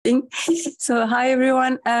Amazing. So hi,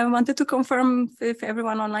 everyone. I wanted to confirm if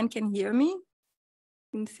everyone online can hear me. You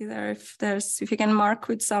can see there if you can mark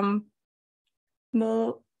with some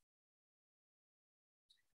no.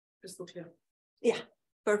 Crystal clear. Yeah,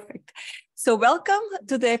 perfect. So welcome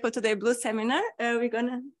today for Today Blue seminar. We're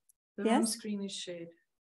gonna. The wrong screen is shared.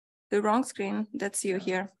 The wrong screen. That's you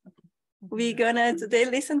here. We're gonna today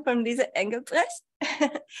listen from Lize Engelbrecht,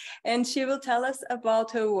 and she will tell us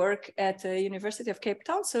about her work at the University of Cape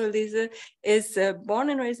Town. So Lize is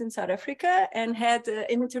born and raised in South Africa and had an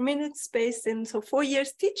intermittent space in 4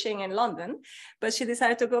 years teaching in London, but she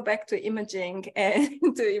decided to go back to imaging and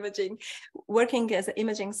working as an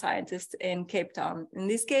imaging scientist in Cape Town. In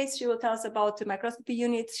this case, she will tell us about the microscopy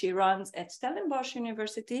unit she runs at Stellenbosch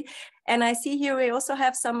University. And I see here we also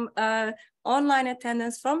have some online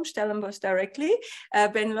attendance from Stellenbosch directly.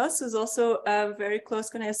 Ben Loss, who's also a very close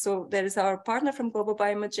connection. So there is our partner from Global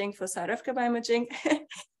BioImaging for South Africa BioImaging.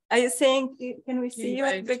 Are you saying, can we see you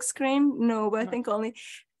at the big screen? No, but I think only,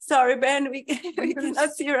 sorry, Ben, we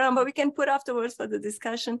cannot see you around, but we can put afterwards for the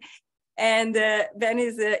discussion. And Ben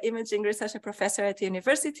is an imaging research professor at the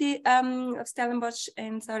University of Stellenbosch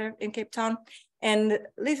in Cape Town. And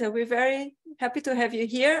Lize, we're very happy to have you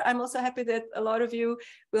here. I'm also happy that a lot of you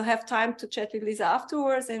will have time to chat with Lize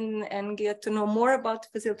afterwards and get to know more about the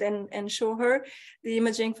facility and show her the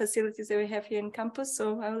imaging facilities that we have here in campus.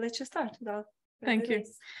 So I will let you start. Thank you.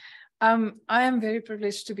 I am very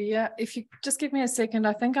privileged to be here. If you just give me a second,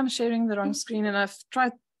 I think I'm sharing the wrong screen and I've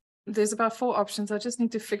tried, there's about 4 options. I just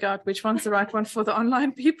need to figure out which one's the right one for the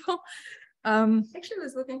online people. Actually,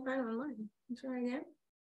 it's looking fine online. Try again.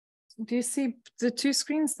 Do you see the 2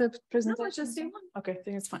 screens, the presentation? No, I just see one. Okay, I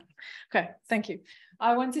think it's fine. Okay, thank you.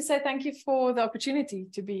 I want to say thank you for the opportunity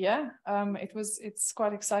to be here. It's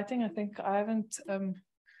quite exciting. I think I haven't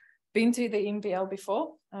been to the EMBL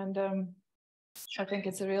before, and I think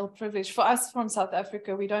it's a real privilege for us from South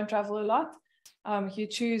Africa. We don't travel a lot. You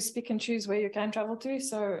pick and choose where you can travel to.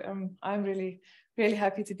 So I'm really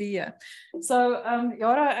happy to be here. So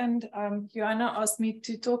Yara and Joanna asked me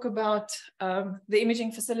to talk about the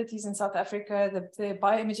imaging facilities in South Africa, the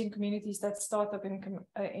bioimaging communities that start up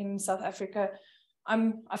in South Africa.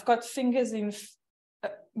 I've got fingers in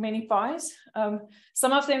many pies.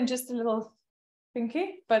 Some of them just a little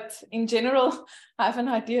pinky, but in general, I have an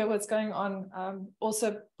idea what's going on.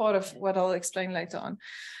 Also part of what I'll explain later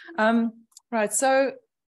on. Right, so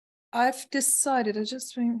I've decided, I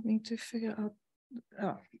just need to figure out.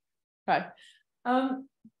 Oh, right.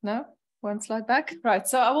 No, one slide back. Right.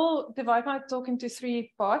 So I will divide my talk into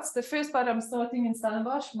 3 parts. The first part, I'm starting in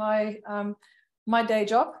Stellenbosch, my day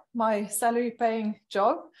job, my salary-paying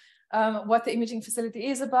job, what the imaging facility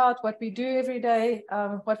is about, what we do every day,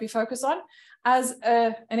 what we focus on, as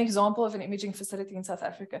an example of an imaging facility in South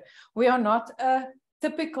Africa. We are not a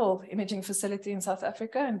typical imaging facility in South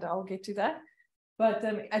Africa, and I'll get to that. But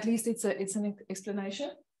at least it's an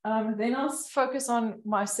explanation. Then I'll focus on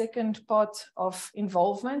my second part of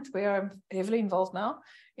involvement, where I'm heavily involved now,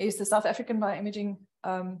 is the South African bioimaging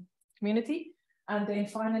community. And then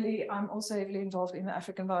finally, I'm also heavily involved in the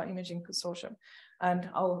African Bioimaging Consortium. And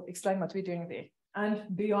I'll explain what we're doing there. And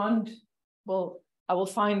beyond, well, I will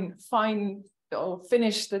finish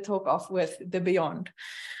the talk off with the beyond.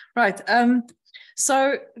 Right.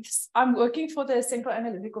 So I'm working for the Central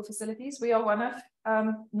Analytical Facilities. We are one of,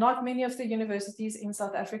 not many of the universities in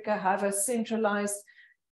South Africa have a centralized,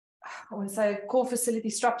 I want to say, core facility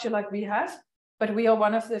structure like we have, but we are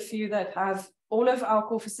one of the few that have all of our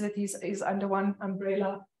core facilities is under one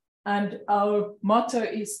umbrella. And our motto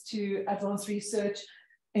is to advance research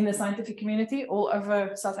in the scientific community all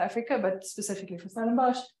over South Africa, but specifically for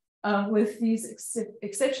Stellenbosch, with these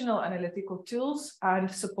exceptional analytical tools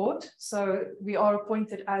and support. So we are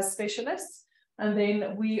appointed as specialists, and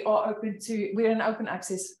then we're an open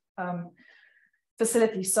access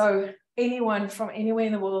facility. So anyone from anywhere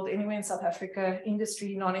in the world, anywhere in South Africa,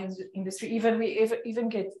 industry, non-industry, even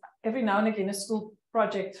get every now and again a school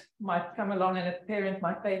project might come along and a parent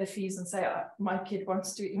might pay the fees and say, my kid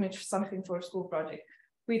wants to image something for a school project.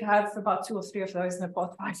 We'd have about 2 or 3 of those in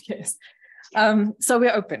about 5 years. So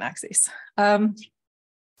we're open access.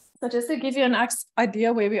 So just to give you an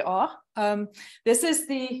idea where we are, this is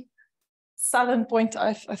the southern point,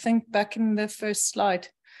 I think back in the first slide.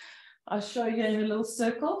 I'll show you in a little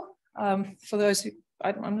circle for those who,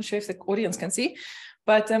 I'm not sure if the audience can see,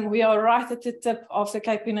 but we are right at the tip of the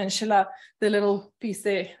Cape Peninsula, the little piece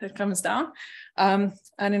there that comes down. And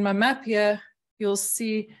in my map here, you'll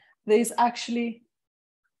see there's actually,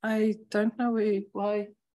 I don't know why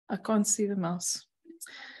I can't see the mouse.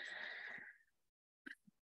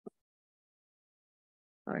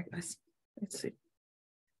 Sorry, guys. Let's see.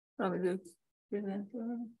 Probably present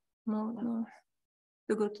no.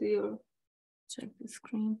 To go to your, check the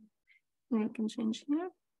screen. You can change here.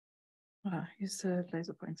 Use the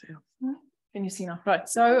laser pointer. Can you see now? Right.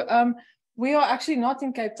 So we are actually not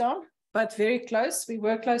in Cape Town, but very close. We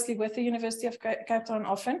work closely with the University of Cape Town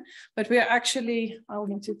often, but we are actually, I'll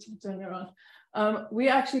need to turn around. We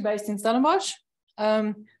are actually based in Stellenbosch.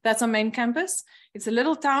 That's our main campus. It's a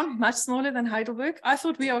little town, much smaller than Heidelberg. I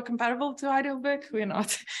thought we are comparable to Heidelberg. We're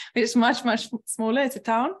not. It's much, much smaller. It's a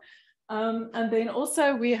town. And then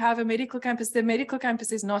also we have a medical campus. The medical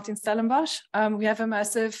campus is not in Stellenbosch. We have a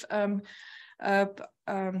massive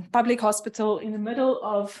public hospital in the middle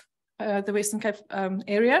of the Western Cape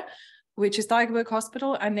area, which is Tygerberg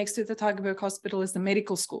Hospital. And next to the Tygerberg Hospital is the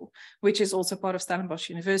medical school, which is also part of Stellenbosch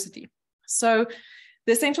University. So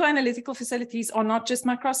the central analytical facilities are not just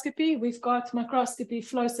microscopy. We've got microscopy,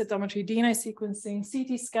 flow cytometry, DNA sequencing,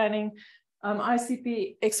 CT scanning,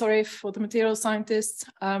 ICP, XRF for the material scientists,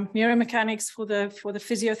 neuromechanics for the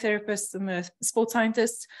physiotherapists and the sports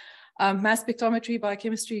scientists, mass spectrometry,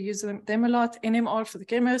 biochemistry, use them a lot, NMR for the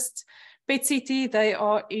chemists, PET-CT, they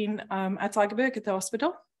are in at Tygerberg at the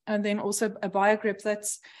hospital, and then also a BioGrip,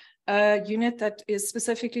 that's a unit that is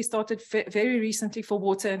specifically started very recently for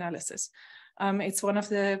water analysis. It's one of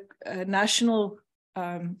the national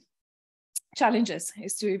challenges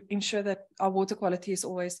is to ensure that our water quality is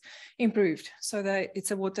always improved. So that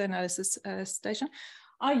it's a water analysis station.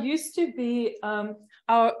 I used to be,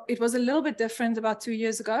 it was a little bit different about 2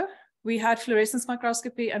 years ago. We had fluorescence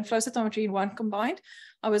microscopy and flow cytometry in one combined.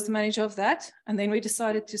 I was the manager of that. And then we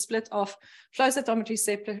decided to split off flow cytometry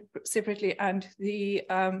separately and the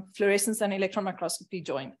fluorescence and electron microscopy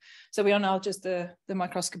joined. So we are now just the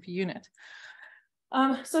microscopy unit.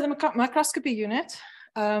 So the microscopy unit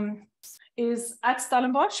is at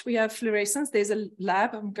Stellenbosch. We have fluorescence. There's a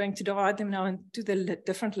lab. I'm going to divide them now into the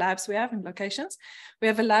different labs we have in locations. We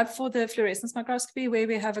have a lab for the fluorescence microscopy where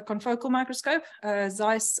we have a confocal microscope,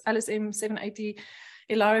 Zeiss LSM 780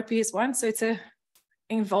 ELIRA PS1. So it's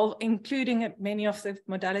including many of the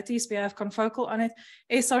modalities. We have confocal on it,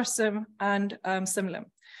 SR-SIM and SimLim,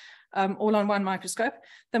 all on one microscope.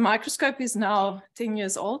 The microscope is now 10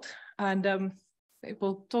 years old, and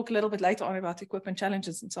we'll talk a little bit later on about equipment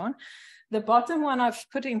challenges and so on. The bottom one I've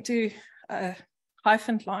put into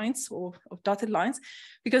hyphened lines or dotted lines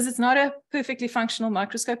because it's not a perfectly functional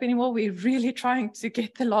microscope anymore. We're really trying to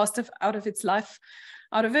get the last out of its life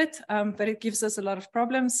out of it, but it gives us a lot of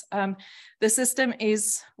problems. The system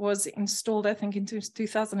was installed, I think, in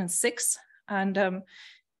 2006, and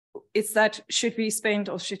it's that should we spend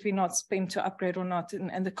or should we not spend to upgrade or not,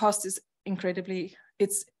 and the cost is incredibly.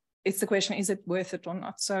 It's the question, is it worth it or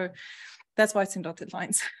not? So that's why it's in dotted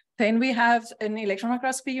lines. Then we have an electron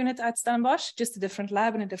microscopy unit at Stellenbosch, just a different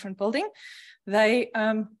lab in a different building. They,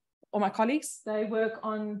 or my colleagues, they work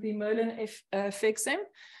on the Merlin FXM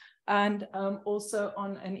and also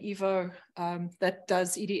on an EVO that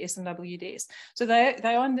does EDS and WDS. So they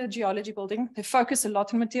are in the geology building. They focus a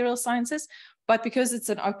lot on material sciences, but because it's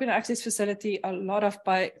an open access facility, a lot of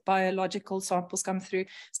biological samples come through,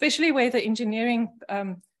 especially where the engineering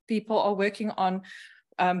people are working on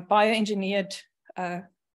bioengineered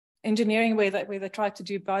engineering where they try to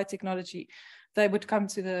do biotechnology. They would come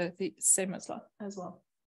to the SEM as well.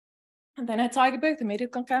 And then at Tygerberg, the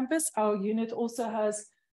medical campus, our unit also has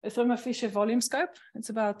a Thermo Fisher volume scope.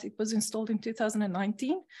 It was installed in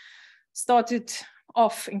 2019, started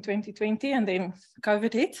off in 2020, and then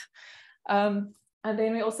COVID hit. And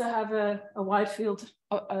then we also have a wide field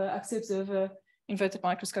Axis observer inverted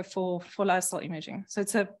microscope for lifestyle imaging. So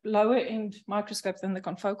it's a lower end microscope than the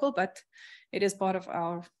confocal, but it is part of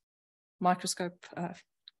our microscope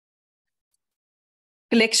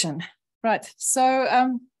collection. Right,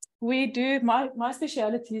 so we do, my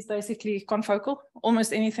specialty is basically confocal,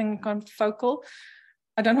 almost anything confocal.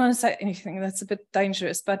 I don't want to say anything that's a bit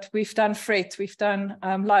dangerous, but we've done FRET, we've done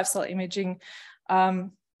lifestyle imaging,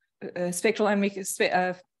 spectral and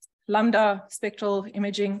lambda spectral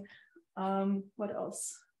imaging. What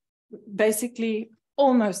else? Basically,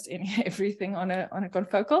 almost everything on a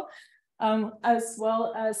confocal, as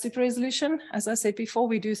well as super resolution. As I said before,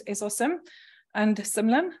 we do SR-SIM and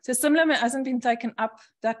SimLim. So SimLim hasn't been taken up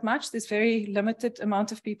that much. There's very limited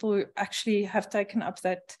amount of people who actually have taken up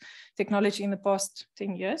that technology in the past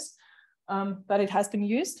 10 years, but it has been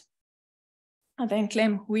used. And then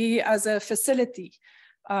CLEM, we as a facility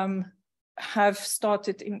have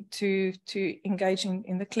started to engage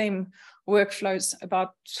in the CLEM workflows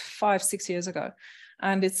about 5-6 years ago.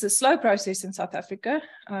 And it's a slow process in South Africa,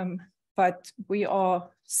 but we are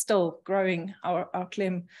still growing our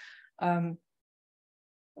CLEM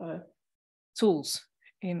tools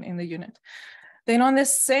in the unit. Then on the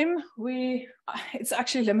SEM, it's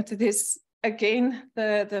actually limited. There's, again,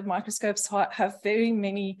 the microscopes have very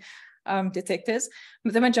many detectors.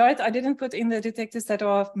 The majority, I didn't put in the detectors that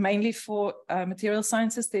are mainly for material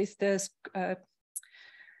sciences. There's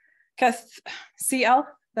CL.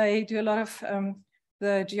 They do a lot of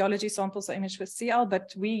the geology samples are imaged with CL,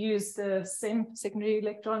 but we use the SEM, secondary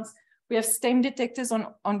electrons. We have STEM detectors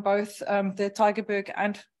on both the Tygerberg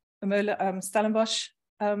and Stellenbosch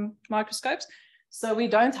microscopes. So we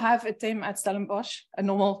don't have a TEM at Stellenbosch, a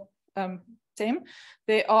normal TEM.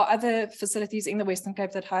 There are other facilities in the Western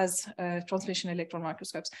Cape that has transmission electron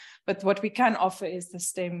microscopes, but what we can offer is the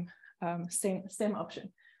STEM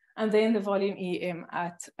option. And then the volume EM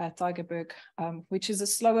at Tygerberg, which is a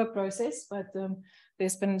slower process, but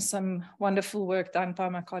there's been some wonderful work done by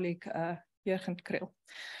my colleague, Jurgen Kriel.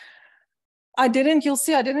 You'll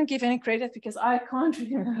see I didn't give any credit because I can't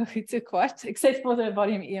remember who took what, except for the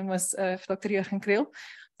volume EM was Dr. Jurgen Kriel.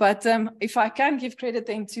 But if I can give credit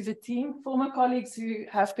then to the team, former colleagues who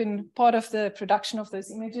have been part of the production of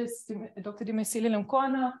those images, Dr. Dimasile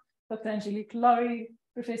Lumkwana, Dr. Angelique Laurie,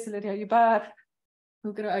 Professor Lydia Huber,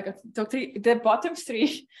 the bottom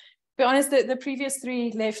three, to be honest, the previous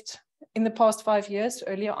three left in the past 5 years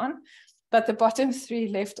earlier on, but the bottom three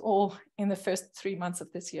left all in the first 3 months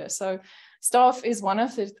of this year. So staff is one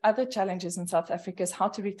of the other challenges in South Africa, is how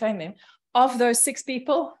to retain them. Of those 6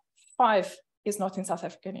 people, 5 is not in South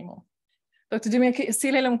Africa anymore. Dr.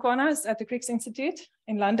 Dimasile Lumkwana is at the Cricks Institute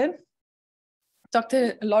in London.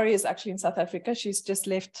 Dr. Laurie is actually in South Africa. She's just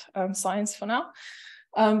left science for now.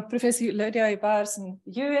 Professor Lydia Huber in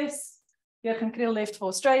the US, Jurgen Kriel left for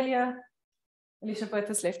Australia, Alicia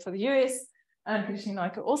Botas left for the US, and Krishni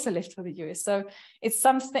Naika also left for the US. So it's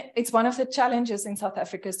one of the challenges in South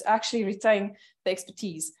Africa is to actually retain the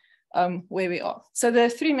expertise where we are. So the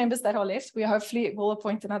 3 members that are left, we hopefully will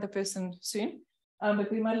appoint another person soon.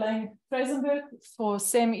 But we Madeleine Freisenberg for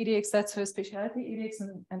SEM EDX, that's her specialty, EDX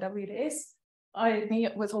and WDS. Me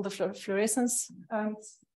with all the fluorescence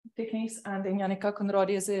techniques, and then Janika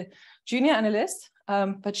Conradi is a junior analyst,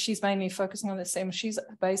 but she's mainly focusing on the SEM. She's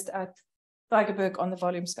based at Tygerberg on the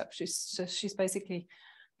volume scope. She's basically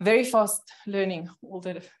very fast learning all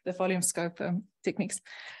the volume scope techniques.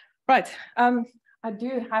 Right, I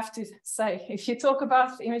do have to say, if you talk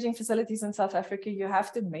about imaging facilities in South Africa, you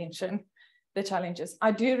have to mention the challenges.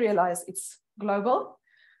 I do realize it's global,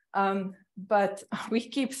 but we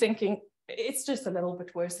keep thinking it's just a little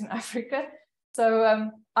bit worse in Africa.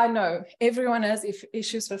 So I know everyone has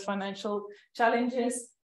issues with financial challenges,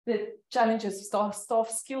 the challenges of staff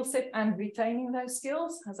skill set and retaining those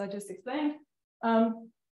skills, as I just explained,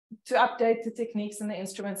 to update the techniques and the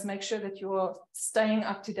instruments, make sure that you are staying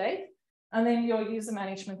up to date. And then your user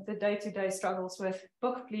management, the day-to-day struggles with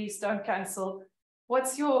book, please don't cancel.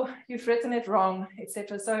 You've written it wrong,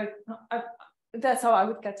 etc. So that's how I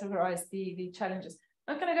would categorize the challenges.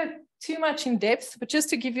 I'm not going to go too much in depth, but just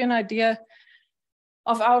to give you an idea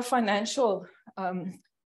of our financial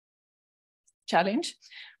challenge,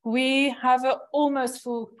 we have an almost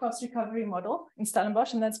full cost recovery model in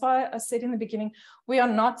Stellenbosch, and that's why I said in the beginning, we are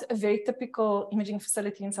not a very typical imaging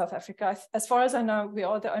facility in South Africa. As far as I know, we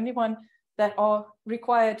are the only one that are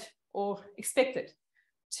required or expected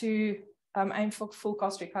to aim for full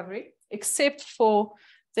cost recovery, except for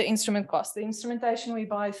the instrument cost. The instrumentation we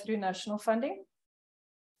buy through national funding.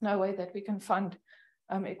 No way that we can fund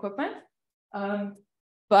equipment.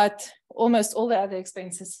 But almost all the other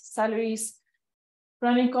expenses, salaries,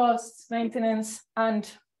 running costs, maintenance, and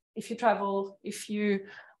if you travel, if you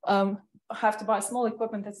have to buy small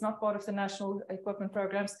equipment that's not part of the national equipment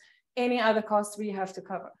programs, any other costs we have to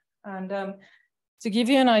cover. And to give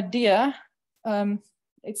you an idea,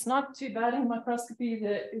 it's not too bad in microscopy.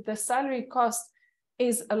 The salary cost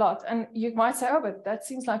is a lot. And you might say, oh, but that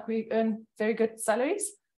seems like we earn very good salaries.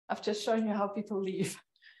 I've just shown you how people leave,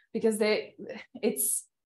 because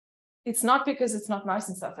it's not because it's not nice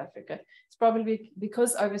in South Africa. It's probably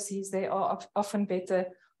because overseas there are often better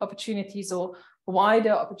opportunities or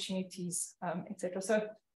wider opportunities, etc. So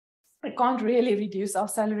we can't really reduce our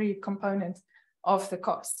salary component of the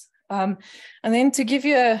costs. And then to give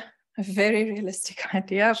you a very realistic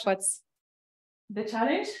idea of what's the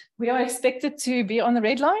challenge, we are expected to be on the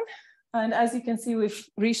red line. And as you can see, we've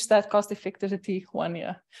reached that cost effectivity 1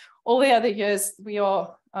 year. All the other years, we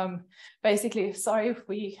are basically, sorry,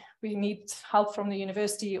 we need help from the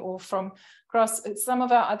university or from cross. Some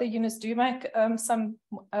of our other units do make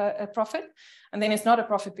a profit, and then it's not a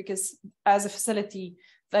profit because as a facility,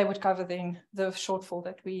 they would cover then the shortfall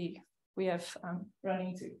that we have run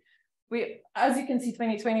into. as you can see,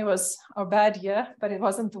 2020 was a bad year, but it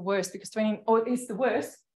wasn't the worst because it is the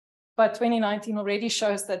worst, but 2019 already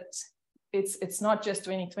shows that it's not just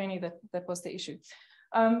 2020 that was the issue.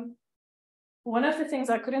 One of the things,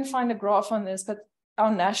 I couldn't find a graph on this, but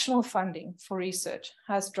our national funding for research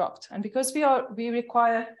has dropped. And because we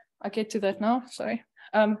require, I get to that now, sorry.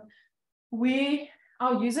 Our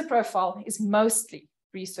user profile is mostly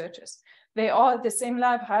researchers. The same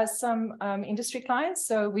lab has some industry clients,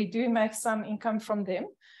 so we do make some income from them,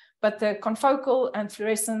 but the confocal and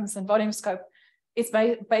fluorescence and volume scope, it's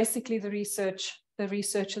basically the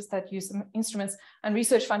researchers that use the instruments, and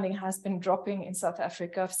research funding has been dropping in South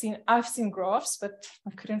Africa. I've seen graphs, but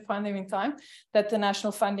I couldn't find them in time, that the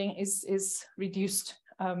national funding is reduced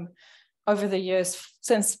over the years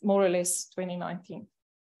since more or less 2019.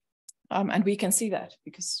 And we can see that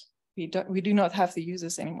because we do not have the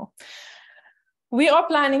users anymore. We are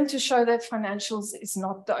planning to show that financials is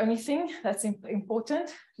not the only thing that's important.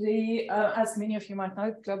 As many of you might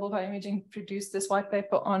know, Global Bioimaging produced this white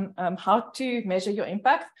paper on how to measure your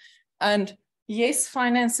impact. And yes,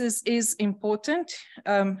 finances is important.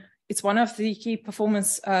 It's one of the key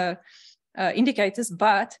performance indicators,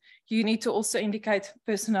 but you need to also indicate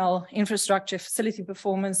personnel, infrastructure, facility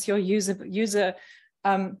performance, your user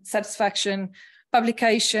satisfaction,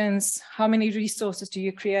 publications, how many resources do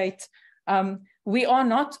you create. We are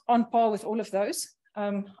not on par with all of those.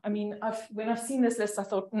 I mean, when I've seen this list, I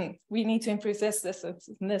thought, we need to improve this,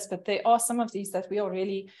 and this, but there are some of these that we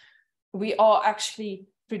are actually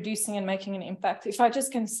producing and making an impact. If I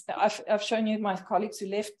just can, I've shown you my colleagues who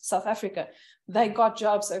left South Africa, they got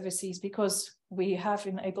jobs overseas because we have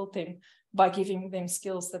enabled them by giving them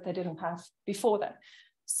skills that they didn't have before that.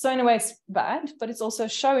 So in a way it's bad, but it's also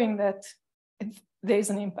showing that there's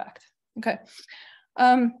an impact. Okay.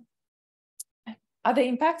 Other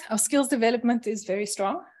impact, our skills development is very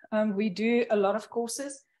strong. We do a lot of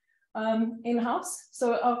courses in-house.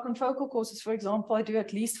 So our confocal courses, for example, I do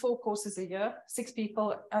at least 4 courses a year, 6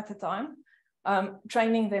 people at a time,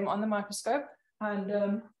 training them on the microscope.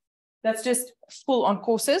 And that's just full on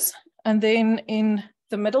courses. And then in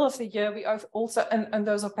the middle of the year, we also, and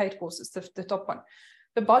those are paid courses, the top one.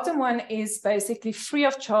 The bottom one is basically free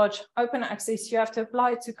of charge, open access. You have to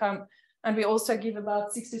apply to come. And we also give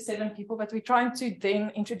about 6 to 7 people, but we're trying to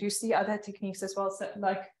then introduce the other techniques as well, so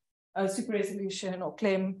like super resolution or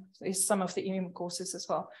CLEM is some of the EM courses as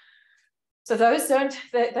well. So those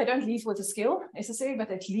they don't leave with a skill necessarily,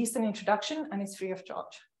 but at least an introduction, and it's free of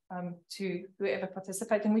charge to whoever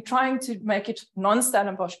participates. And we're trying to make it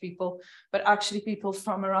non-Stellenbosch people, but actually people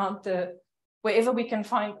from around wherever we can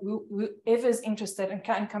find, whoever is interested and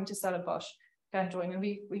can come to Stellenbosch can join. And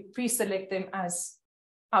we pre-select them as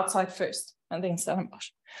outside first and then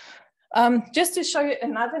Stellenbosch. Just to show you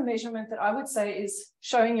another measurement that I would say is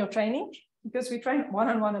showing your training, because we train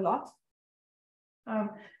one-on-one a lot.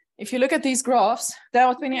 If you look at these graphs, they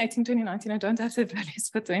are 2018, 2019. I don't have the values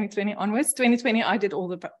for 2020 onwards. 2020, I did all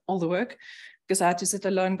the work because I had to sit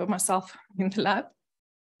alone by myself in the lab.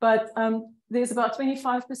 But there's about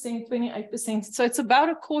 25%, 28%. So it's about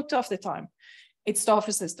a quarter of the time it's staff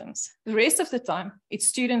assistants. The rest of the time, it's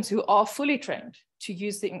students who are fully trained to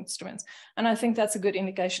use the instruments. And I think that's a good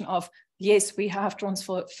indication of, yes, we have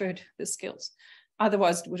transferred the skills.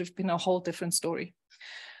 Otherwise, it would have been a whole different story.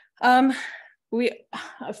 I've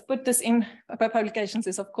put this in, publications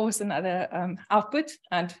is of course another output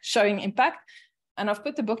and showing impact. And I've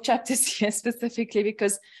put the book chapters here specifically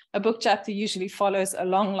because a book chapter usually follows a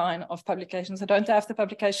long line of publications. I don't have the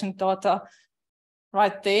publication data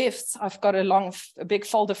right there. I've got a big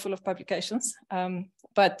folder full of publications,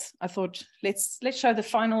 but I thought let's show the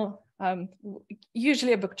final.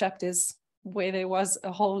 Usually a book chapter is where there was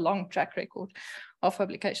a whole long track record of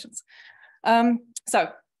publications. So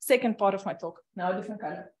second part of my talk, now a different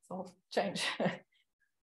color, so I'll change.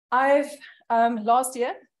 I've last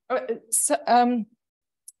year, yeah,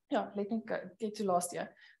 let me get to last year.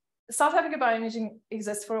 South Africa Bioimaging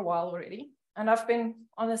exists for a while already. And I've been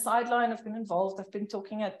on the sideline, I've been involved, I've been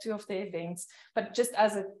talking at 2 of their events, but just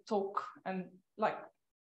as a talk and like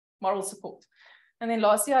moral support. And then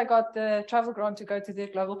last year I got the travel grant to go to the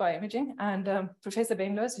Global Bioimaging, and Professor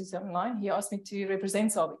Ben Lewis, who's online, he asked me to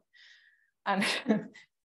represent SABI. And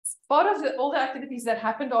part of all the activities that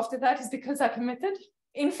happened after that is because I committed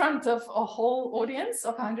in front of a whole audience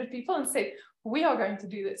of 100 people and said, we are going to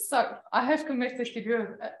do this. So I have committed to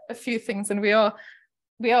do a few things, and we are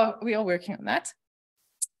working on that.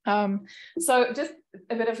 So just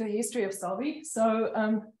a bit of the history of SABI.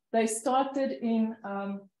 So they started in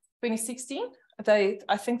 2016.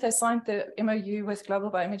 I think they signed the MOU with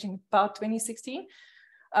Global Bioimaging about 2016.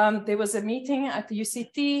 There was a meeting at the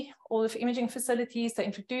UCT, all of imaging facilities, they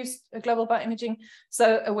introduced global bioimaging,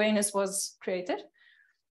 so awareness was created.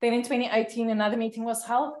 Then in 2018, another meeting was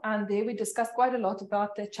held, and there we discussed quite a lot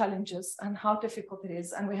about the challenges and how difficult it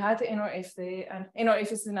is. And we had the NRF there, and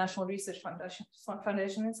NRF is the National Research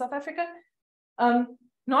Foundation in South Africa.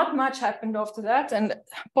 Not much happened after that, and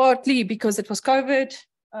partly because it was COVID.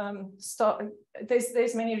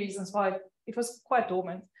 There's many reasons why it was quite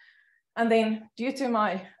dormant. And then due to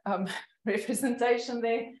my representation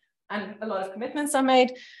there and a lot of commitments I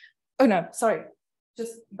made, oh no, sorry,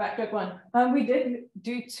 just backtrack one. We did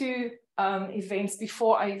do 2 events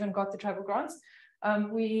before I even got the travel grants.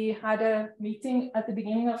 We had a meeting at the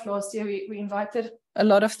beginning of last year. We invited a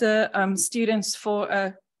lot of the students for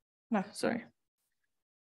a,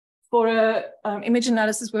 for a image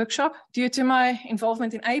analysis workshop. Due to my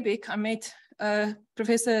involvement in ABIC, I met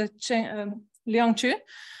Professor Liang Chu,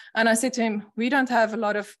 and I said to him, we don't have a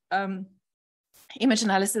lot of image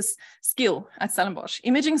analysis skill at Stellenbosch.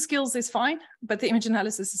 Imaging skills is fine, but the image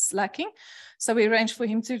analysis is lacking. So we arranged for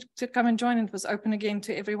him to come and join, and it was open again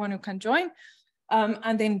to everyone who can join.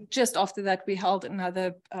 And then just after that, we held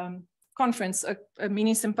another conference, a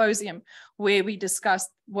mini symposium, where we discussed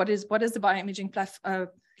what does the bioimaging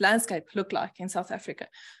landscape look like in South Africa.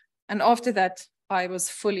 And after that, I was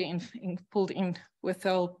fully pulled in with the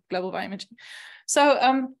whole global bioimaging.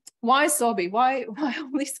 So why SABI? Why all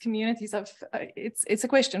these communities? It's a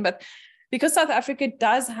question, but because South Africa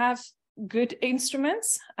does have good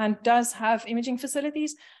instruments and does have imaging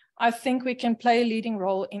facilities, I think we can play a leading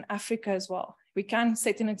role in Africa as well. We can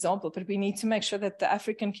set an example, but we need to make sure that the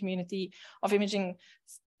African community of imaging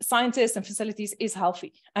scientists and facilities is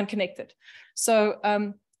healthy and connected. So,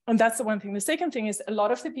 and that's the one thing. The second thing is a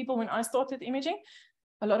lot of the people, when I started imaging,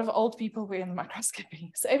 a lot of old people were in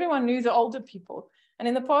microscopy. So everyone knew the older people. And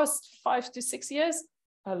in the past 5 to 6 years,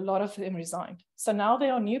 a lot of them resigned. So now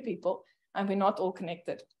there are new people and we're not all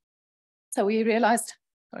connected. So we realized,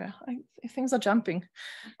 things are jumping.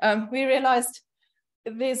 We realized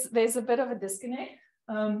there's a bit of a disconnect.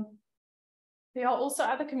 There are also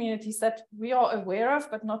other communities that we are aware of,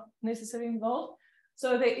 but not necessarily involved.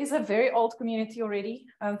 So there is a very old community already,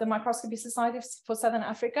 the Microscopy Society for Southern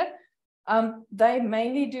Africa. They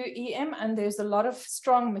mainly do EM, and there's a lot of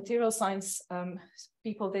strong material science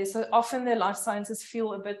people there. So often the life sciences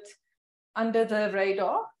feel a bit under the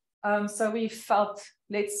radar. So we felt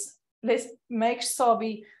let's make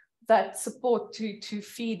SABI that support to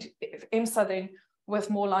feed EMSA then with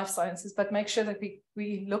more life sciences, but make sure that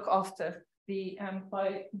we look after the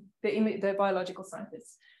biological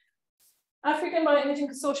scientists. African Bioimaging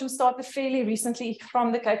Consortium started fairly recently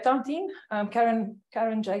from the Cape Town team.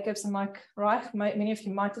 Karen Jacobs and Mike Reich, many of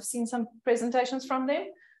you might have seen some presentations from them.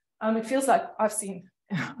 It feels like I've seen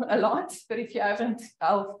a lot, but if you haven't,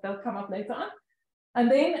 they'll come up later on. And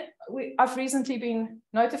then I've recently been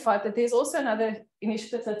notified that there's also another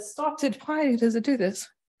initiative that started. Why does it do this?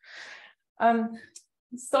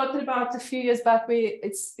 It started about a few years back, where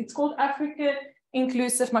it's called Africa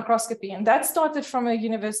Inclusive Microscopy, and that started from a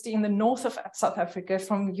university in the north of South Africa,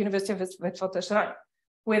 from University of Witwatersrand,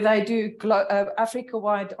 where they do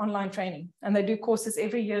Africa-wide online training, and they do courses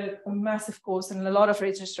every year, a massive course and a lot of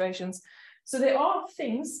registrations. So there are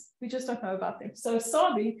things, we just don't know about them. So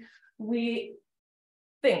SABI, we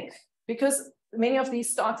think, because many of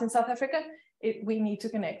these start in South Africa, we need to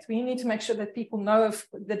connect. We need to make sure that people know of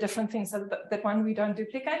the different things that one, we don't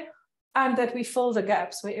duplicate, and that we fill the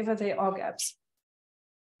gaps wherever there are gaps.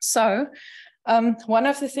 So one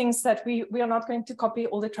of the things that we are not going to copy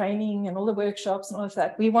all the training and all the workshops and all of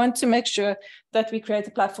that. We want to make sure that we create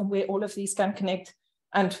a platform where all of these can connect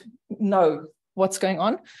and know what's going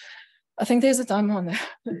on. I think there's a timer on there.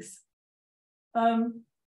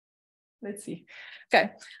 Let's see. Okay.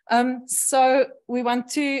 So we want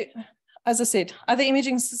to, as I said, other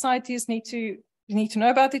imaging societies need to know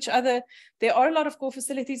about each other. There are a lot of core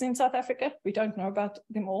facilities in South Africa. We don't know about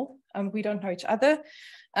them all. We don't know each other.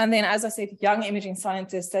 And then, as I said, young imaging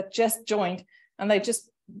scientists that just joined, and they're just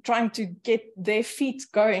trying to get their feet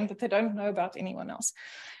going, but they don't know about anyone else.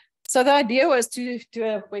 So the idea was to do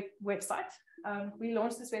a website. We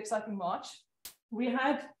launched this website in March.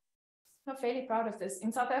 I'm fairly proud of this.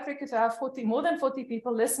 In South Africa, to have more than 40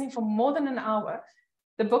 people listening for more than an hour.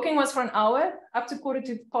 The booking was for an hour, up to quarter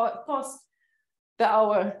to past the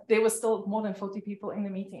hour. There was still more than 40 people in the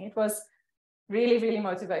meeting. It was really, really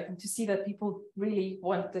motivating to see that people really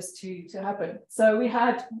want this to happen. So we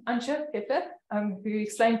had Antje Kepler, who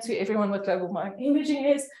explained to everyone what global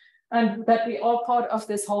bioimaging is, and that we are part of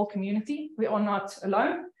this whole community. We are not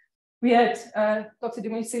alone. We had Dr.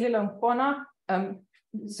 Dumisile Longkwana,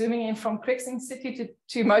 zooming in from Cricks Institute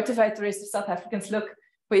to motivate the rest of South Africans, look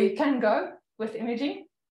where you can go with imaging.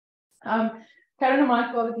 Karen and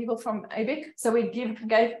Mike are the people from ABIC. So we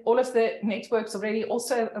gave all of the networks already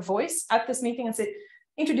also a voice at this meeting and said,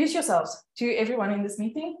 introduce yourselves to everyone in this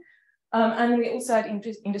meeting. And we also had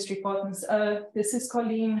industry partners. This is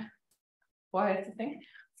Colleen Wyatt, I think,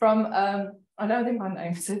 from, I don't think my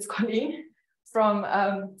name, so it's Colleen, from,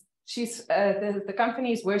 she's, the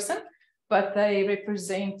company is Worsen, but they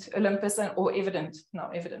represent Olympus or Evident, now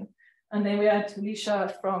Evident. And then we had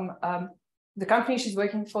Alicia from the company she's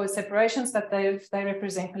working for is Separations, but they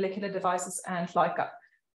represent molecular devices and Leica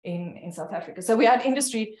in South Africa. So we had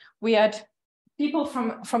industry, we had people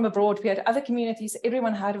from abroad, we had other communities,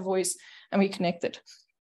 everyone had a voice and we connected.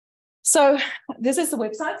 So this is the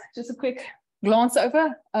website, just a quick glance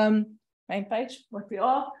over, main page, what we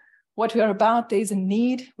are about, there's a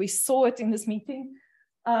need, we saw it in this meeting.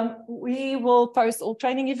 We will post all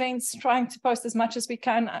training events, trying to post as much as we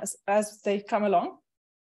can as they come along.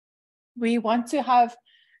 We want to have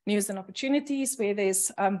news and opportunities where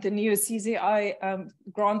there's the new CZI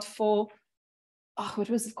grant for, what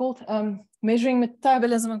was it called? Measuring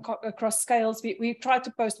metabolism across scales. We try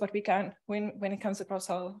to post what we can when it comes across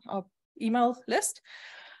our email list.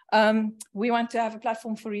 We want to have a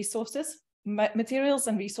platform for resources, materials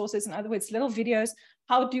and resources. In other words, little videos.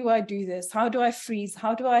 How do I do this? How do I freeze?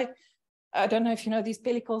 How do I don't know if you know these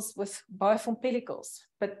pellicles with bioform pellicles,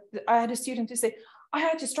 but I had a student who said, I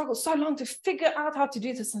had to struggle so long to figure out how to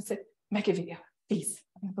do this, and said, make a video, please,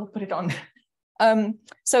 and we'll put it on.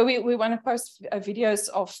 So we want to post videos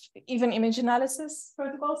of even image analysis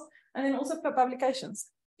protocols, and then also for publications.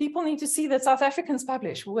 People need to see that South Africans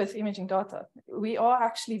publish with imaging data. We are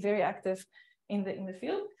actually very active in the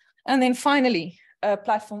field. And then finally, a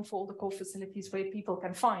platform for all the core facilities where people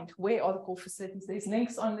can find where are the core facilities. There's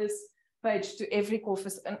links on this page to every core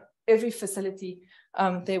and every facility,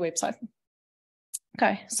 their website.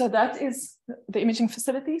 Okay, so that is the imaging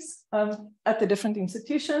facilities at the different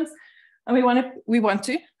institutions. And we want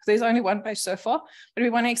to, there's only one page so far, but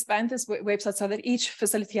we want to expand this website so that each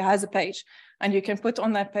facility has a page and you can put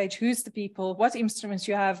on that page who's the people, what instruments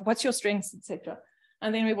you have, what's your strengths, etc.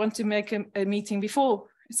 And then we want to make a meeting before,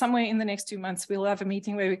 somewhere in the next 2 months, we'll have a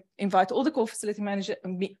meeting where we invite all the core facility manager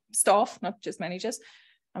staff, not just managers,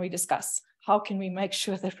 and we discuss how can we make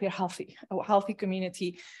sure that we're healthy, a healthy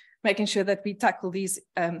community, making sure that we tackle these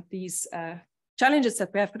challenges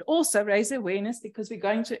that we have, but also raise awareness because we're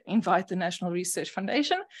going to invite the National Research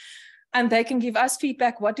Foundation and they can give us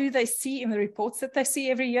feedback. What do they see in the reports that they see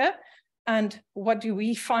every year? And what do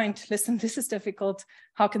we find? Listen, this is difficult.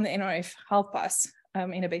 How can the NRF help us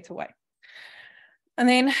in a better way? And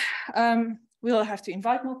then we'll have to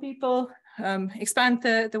invite more people, expand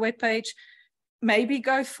the webpage, maybe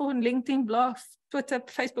go for LinkedIn, blog, Twitter,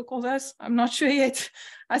 Facebook, all those. I'm not sure yet.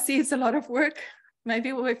 I see it's a lot of work. Maybe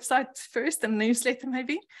a website first and newsletter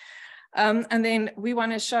maybe. And then we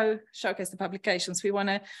want to showcase the publications. We want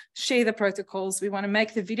to share the protocols. We want to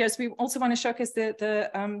make the videos. We also want to showcase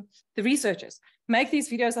the researchers. Make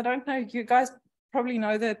these videos. I don't know, you guys probably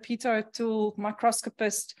know the Peter O'Toole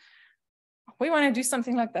microscopist. We want to do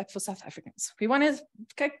something like that for South Africans. We want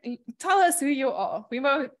to tell us who you are.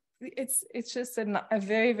 It's just a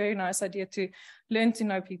very, very nice idea to learn to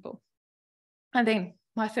know people. And then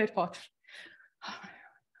my third part.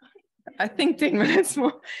 I think 10 minutes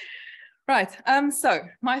more. Right, so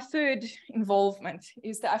my third involvement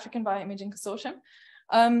is the African BioImaging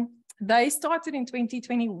Consortium. They started in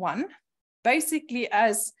 2021, basically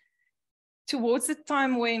as towards the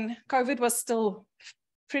time when COVID was still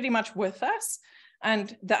pretty much with us,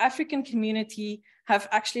 and the African community have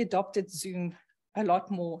actually adopted Zoom a lot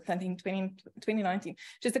more than in 2019.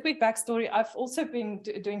 Just a quick backstory, I've also been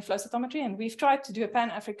doing flow cytometry, and we've tried to do a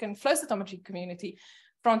Pan-African flow cytometry community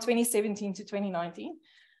from 2017 to 2019.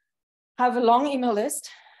 Have a long email list.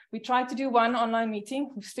 We tried to do one online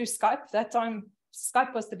meeting through Skype. That time,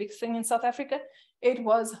 Skype was the big thing in South Africa. It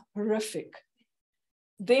was horrific.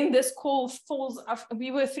 Then this call falls,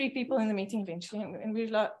 we were 3 people in the meeting eventually, and we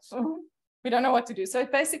were like, oh, we don't know what to do. So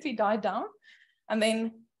it basically died down. And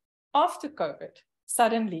then after COVID,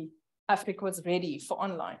 suddenly Africa was ready for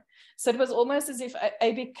online. So it was almost as if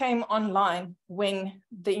ABIC came online when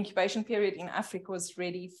the incubation period in Africa was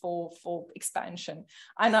ready for expansion.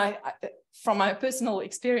 And I, from my personal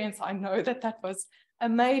experience, I know that that was a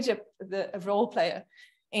major role player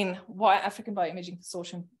in why African BioImaging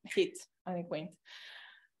Consortium hit, I think, went.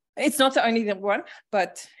 It's not the only one,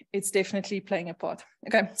 but it's definitely playing a part.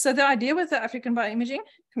 Okay, so the idea with the African BioImaging,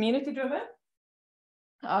 community-driven,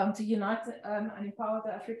 to unite and empower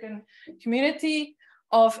the African community.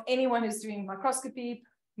 of anyone who's doing microscopy,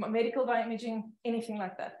 medical bioimaging, anything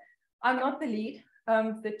like that. I'm not the lead.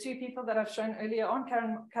 The two people that I've shown earlier on,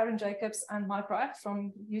 Karen Jacobs and Mike Wright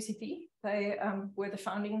from UCT, they were the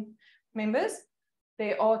founding members.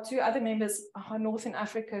 There are two other members north in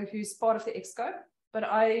Africa who's part of the EXCO, but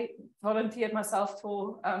I volunteered myself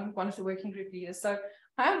for one of the working group leaders. So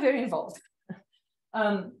I am very involved.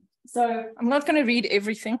 So I'm not going to read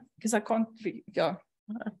everything because I can't read. Yeah,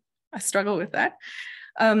 I struggle with that.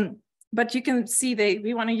 But you can see there,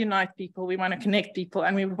 we want to unite people, we want to connect people,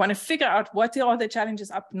 and we want to figure out what are the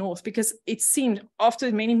challenges up north, because it seemed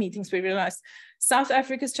after many meetings, we realized South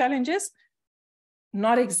Africa's challenges,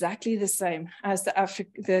 not exactly the same as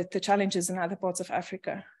the challenges in other parts of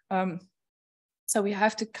Africa. So we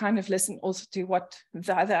have to kind of listen also to what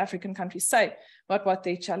the other African countries say about what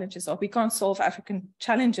their challenges are. We can't solve African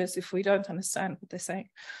challenges if we don't understand what they're saying.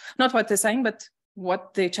 Not what they're saying, but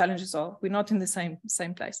what their challenges are. We're not in the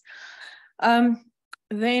same place.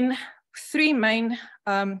 Then three main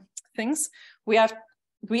things. We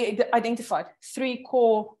identified three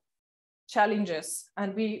core challenges,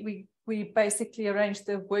 and we basically arranged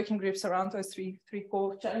the working groups around those three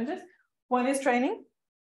core challenges. One is training.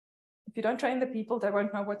 If you don't train the people, they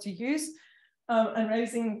won't know what to use, and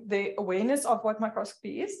raising the awareness of what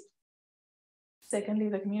microscopy is. Secondly,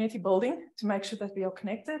 the community building to make sure that we are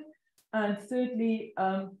connected. And thirdly,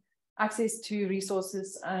 access to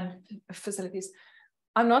resources and facilities.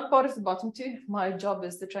 I'm not part of the bottom two. My job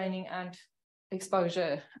is the training and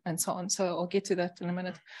exposure and so on. So I'll get to that in a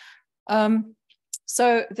minute.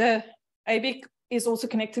 So the ABIC is also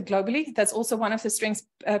connected globally. That's also one of the strengths.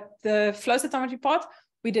 The flow cytometry part,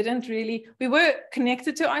 we were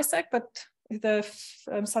connected to ISAC, but the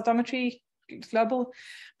cytometry global,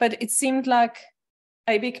 but it seemed like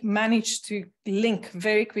ABIC managed to link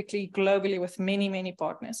very quickly globally with many, many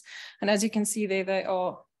partners. And as you can see there, they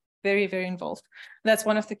are very, very involved. That's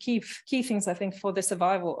one of the key things, I think, for the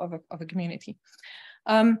survival of a community.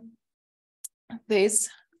 There's,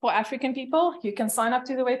 for African people, you can sign up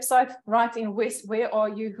to the website, write in where are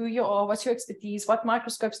you, who you are, what's your expertise, what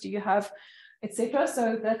microscopes do you have, etc.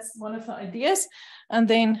 So that's one of the ideas. And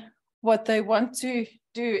then what they want to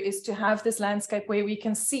do is to have this landscape where we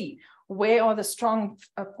can see where are the strong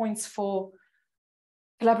points for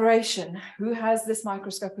collaboration, who has this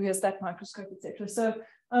microscope, who has that microscope, etc. So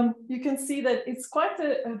you can see that it's quite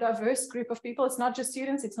a diverse group of people. It's not just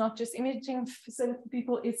students, it's not just imaging facility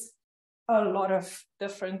people, it's a lot of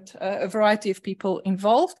different, a variety of people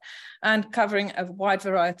involved and covering a wide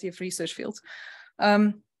variety of research fields.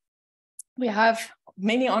 We have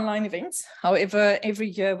many online events. However, every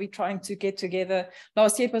year we're trying to get together.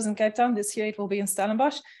 Last year it was in Cape Town, this year it will be in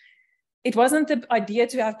Stellenbosch. It wasn't the idea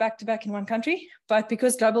to have back-to-back in one country, but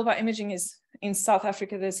because global bioimaging is in South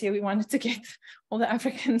Africa this year, we wanted to get all the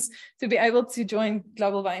Africans to be able to join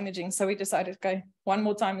global bioimaging. So we decided, okay, one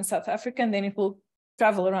more time in South Africa, and then it will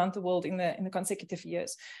travel around the world in the consecutive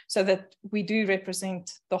years, so that we do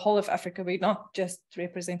represent the whole of Africa. We're not just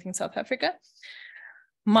representing South Africa.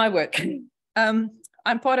 My work.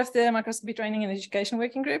 I'm part of the microscopy training and education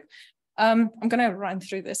working group. I'm going to run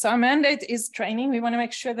through this. So our mandate is training. We want to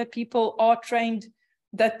make sure that people are trained,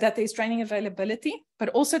 that there's training availability, but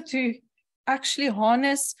also to actually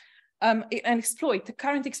harness and exploit the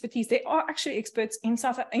current expertise. There are actually experts in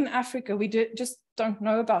Africa. We just don't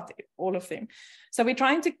know about all of them. So we're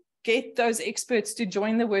trying to get those experts to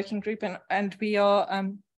join the working group, and we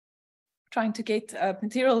are trying to get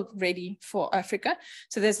material ready for Africa.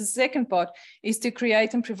 So there's a second part, is to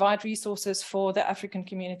create and provide resources for the African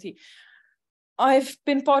community. I've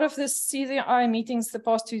been part of this CZI meetings the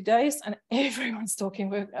past 2 days, and everyone's talking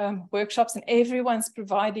workshops, and everyone's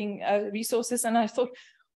providing resources. And I thought,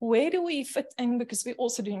 where do we fit in? Because we're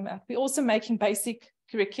also doing that. We're also making basic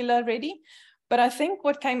curricula ready. But I think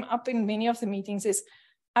what came up in many of the meetings is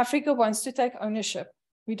Africa wants to take ownership.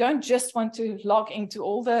 We don't just want to log into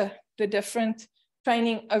all the different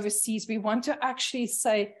training overseas. We want to actually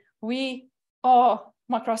say, we are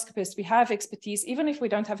microscopists, we have expertise. Even if we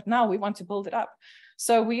don't have it now, we want to build it up.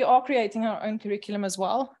 So we are creating our own curriculum as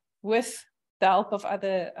well, with the help of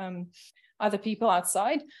other people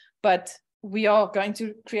outside. But we are going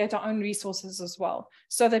to create our own resources as well,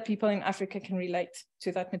 so that people in Africa can relate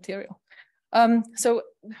to that material. So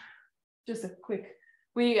just a quick,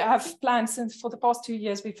 we have planned since for the past 2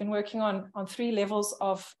 years, we've been working on 3 levels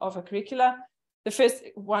of a curricula. The first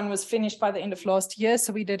one was finished by the end of last year.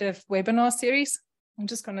 So we did a webinar series. I'm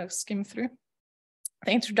just going to skim through.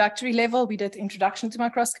 The introductory level, we did introduction to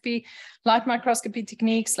microscopy, light microscopy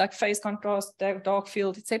techniques like phase contrast, dark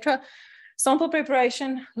field, etc. Sample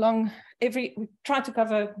preparation, we try to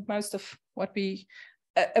cover most of what we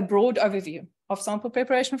a broad overview of sample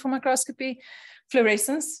preparation for microscopy,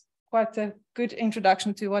 fluorescence, quite a good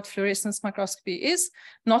introduction to what fluorescence microscopy is,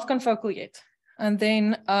 not confocal yet. And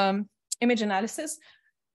then image analysis.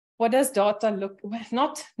 What does data look,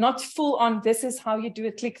 not full on, this is how you do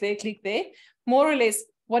it, click there, more or less,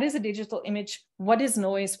 what is a digital image? What is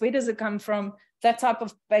noise? Where does it come from? That type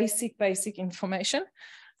of basic information.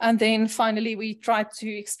 And then finally, we try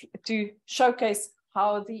to showcase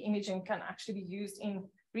how the imaging can actually be used in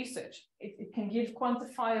research. It can give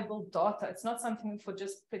quantifiable data. It's not something for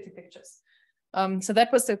just pretty pictures. So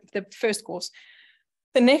that was the first course.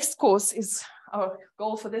 The next course is our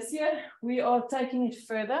goal for this year. We are taking it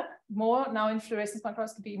further, more now in fluorescence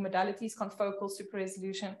microscopy modalities, confocal, super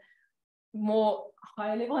resolution, more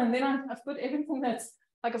higher level. And then I've put everything that's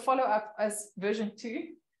like a follow-up as version 2,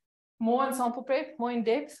 more on sample prep, more in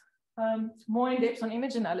depth on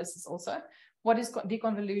image analysis also. What is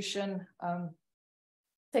deconvolution,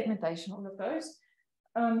 segmentation, all of those.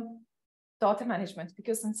 Data management,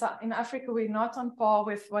 because in Africa, we're not on par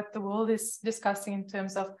with what the world is discussing in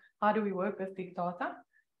terms of how do we work with big data.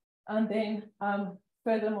 And then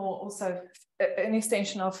furthermore, also an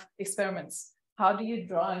extension of experiments. How do you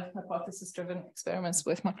drive hypothesis-driven experiments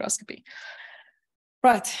with microscopy?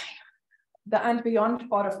 Right, the and beyond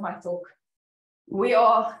part of my talk. We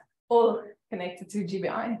are all connected to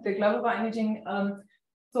GBI. The global bioimaging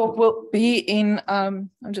talk will be in, I'm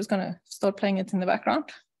just gonna start playing it in the background.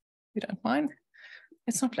 If you don't mind.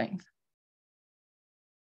 It's not playing.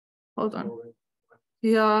 Hold on.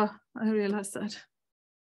 Yeah, I realized that.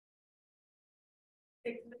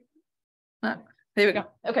 No, there we go.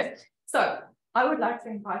 Okay, so I would like to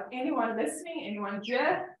invite anyone listening, anyone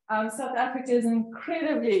here. South Africa is an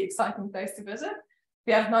incredibly exciting place to visit.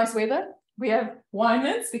 We have nice weather. We have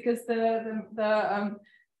winelands because the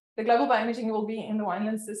global bioimaging will be in the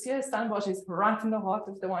winelands this year. Stellenbosch is right in the heart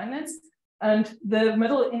of the winelands. And the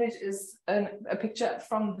middle image is a picture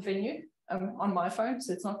from the venue on my phone,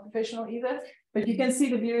 so it's not professional either, but you can see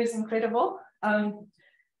the view is incredible.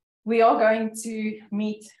 We are going to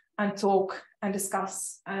meet and talk and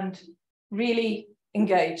discuss and really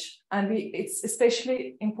engage. And it's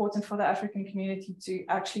especially important for the African community to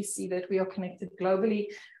actually see that we are connected globally.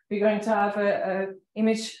 We're going to have a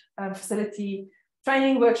image facility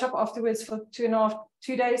training workshop afterwards for 2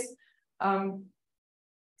 days.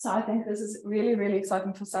 So I think this is really, really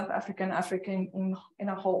exciting for South Africa and Africa in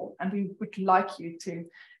a whole. And we would like you to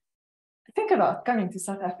think about coming to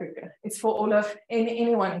South Africa. It's for all of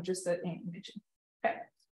anyone interested in imaging. Okay.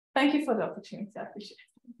 Thank you for the opportunity. I appreciate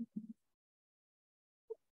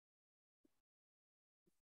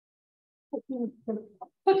it.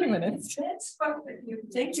 30 minutes. That's perfect.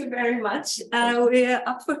 Thank you very much. We are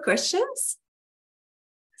up for questions.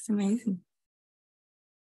 It's amazing.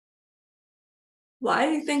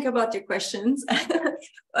 While you think about your questions,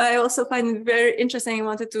 I also find it very interesting. I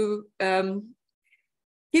wanted to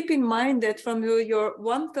keep in mind that from your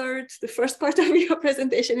 1/3, the first part of your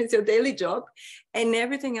presentation is your daily job, and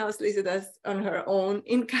everything else Lize does on her own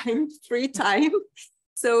in-kind free time.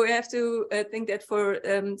 So we have to think that for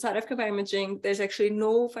South Africa Bioimaging, there's actually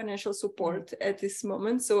no financial support at this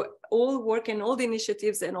moment. So all work and all the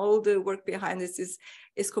initiatives and all the work behind this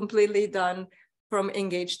is completely done from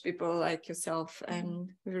engaged people like yourself.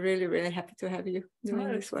 And we're really, really happy to have you doing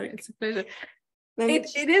this work. It's a pleasure.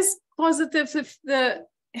 It is positive if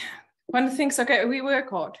one thinks, okay, we work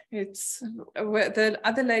hard. It's the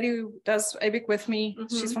other lady who does ABIC with me,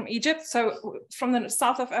 she's from Egypt. So from the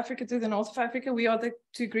south of Africa to the north of Africa, we are the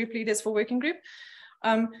 2 group leaders for working group.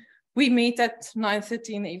 We meet at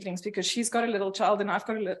 9:30 in the evenings because she's got a little child and I've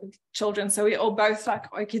got a little children. So we're all both like,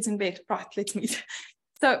 our kids in bed, right, let's meet.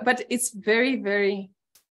 So, but it's very, very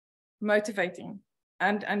motivating.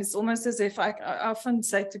 And it's almost as if I often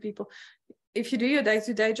say to people, if you do your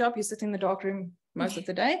day-to-day job, you sit in the dark room most of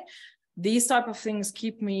the day. These type of things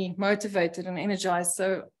keep me motivated and energized.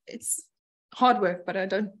 So it's hard work, but I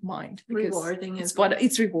don't mind. Rewarding.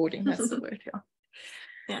 It's rewarding. That's the word. Yeah.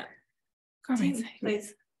 Yeah.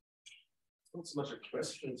 Please. Not so much a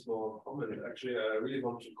question, it's more a comment. Actually, I really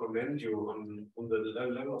want to commend you on the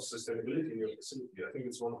level of sustainability in your facility. I think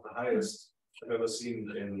it's one of the highest I've ever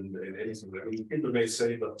seen in anything. I mean, people may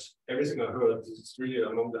say, but everything I heard, it's really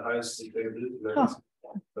among the highest sustainability levels.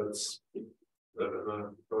 That's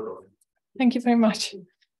heard of. Thank you very much.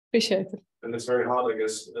 Appreciate it. And it's very hard, I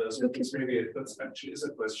guess. So it's maybe that's actually is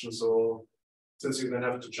a question. So since you then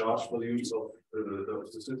have to charge for the use of the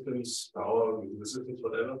systems, power, the systems,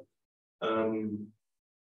 whatever.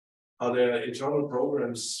 Are there internal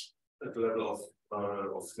programs at the level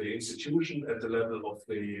of the institution, at the level of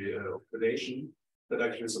the nation, that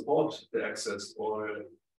actually support the access, or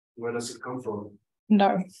where does it come from?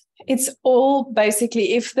 No, it's all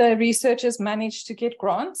basically, if the researchers manage to get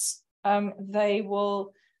grants, they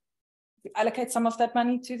will allocate some of that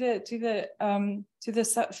money to the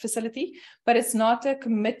facility, but it's not a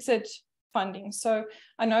committed funding. So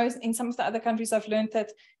I know in some of the other countries I've learned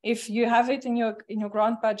that if you have it in your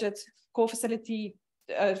grant budget, core facility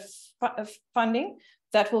funding,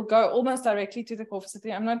 that will go almost directly to the core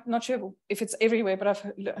facility. I'm not sure if it's everywhere, but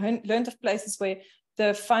I've learned of places where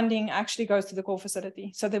the funding actually goes to the core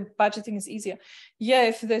facility. So the budgeting is easier.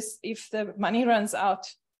 Yeah, if the money runs out,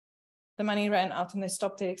 the money ran out and they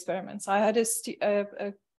stopped their experiments. I had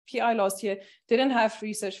a PI last year, didn't have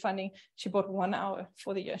research funding. She bought 1 hour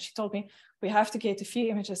for the year. She told me, we have to get a few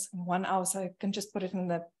images in 1 hour so I can just put it in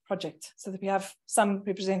the project so that we have some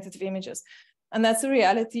representative images. And that's the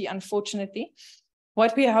reality, unfortunately.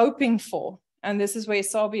 What we're hoping for, and this is where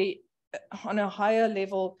SABI on a higher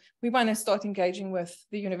level, we want to start engaging with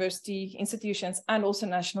the university institutions and also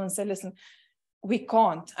national and say, listen, we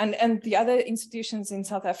can't. And the other institutions in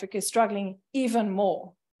South Africa is struggling even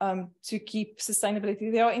more to keep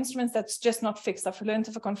sustainability. There are instruments that's just not fixed. I've learned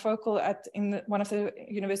of a confocal in one of the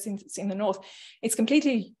universities in the north. It's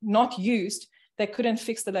completely not used. They couldn't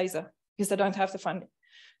fix the laser because they don't have the funding.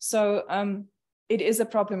 So it is a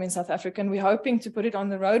problem in South Africa, and we're hoping to put it on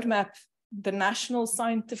the roadmap, the national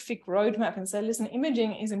scientific roadmap, and say, listen,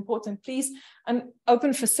 imaging is important, please. And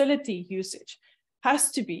open facility usage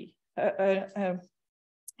has to be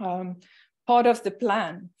part of the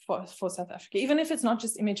plan for South Africa, even if it's not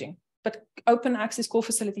just imaging, but open access core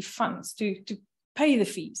facility funds to pay the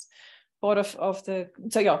fees. Part of the,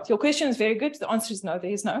 so yeah, your question is very good. The answer is no,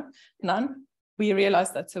 there is none. We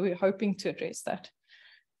realize that, so we're hoping to address that.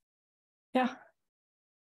 Yeah.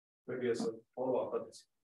 Maybe as a follow-up, but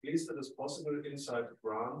at least it is possible inside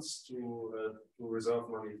grants to reserve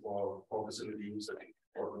money for facility usage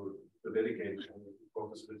or to dedicate for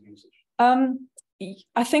facility usage.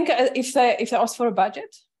 I think if they ask for a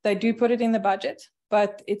budget, they do put it in the budget,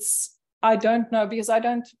 but I don't know, because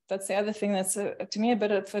that's the other thing that's to me a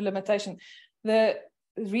bit of a limitation. The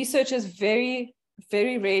researchers very,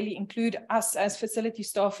 very rarely include us as facility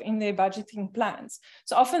staff in their budgeting plans.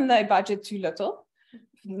 So often they budget too little,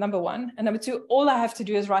 number one. And number two, all I have to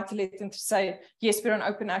do is write a letter to say, yes, we're an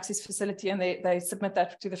open access facility, and they submit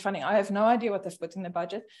that to the funding. I have no idea what they've put in the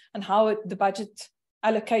budget and how the budget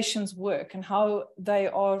allocations work and how they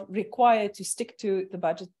are required to stick to the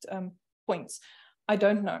budget points. I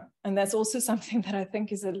don't know. And that's also something that I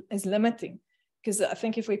think is limiting, because I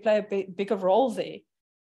think if we play a bigger role there,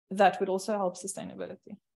 that would also help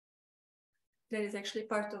sustainability. That is actually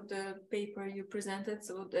part of the paper you presented,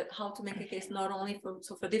 so that how to make a case not only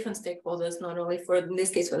for different stakeholders, not only for, in this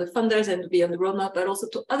case, for the funders and to be on the roadmap, but also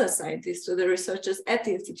to other scientists, to the researchers at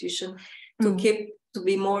the institution, to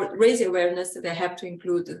raise awareness that they have to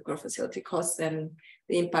include the core facility costs and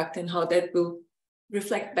the impact and how that will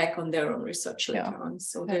reflect back on their own research later on.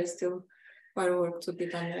 So there's still quite a work to be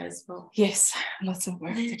done there as well. Yes, lots of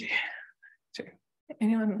work to do. True.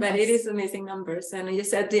 Anyone but else? It is amazing numbers, and you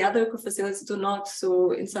said the other facilities do not,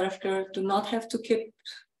 so in South Africa do not have to keep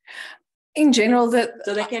in general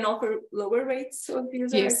so they can offer lower rates of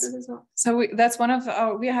user access as well. So that's one of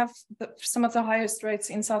our, we have some of the highest rates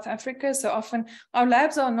in South Africa. So often our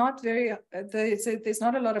labs are not very, there's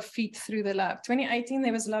not a lot of feet through the lab. 2018,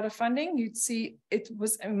 there was a lot of funding. You'd see it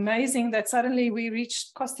was amazing that suddenly we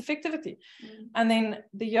reached cost effectivity. And then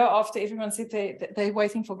the year after, everyone said they're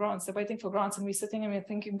waiting for grants, and we're sitting and we're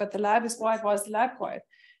thinking, but the lab is quiet. Why is the lab quiet?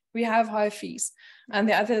 We have high fees, and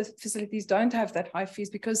the other facilities don't have that high fees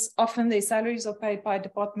because often their salaries are paid by a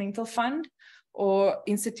departmental fund or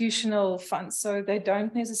institutional funds. So they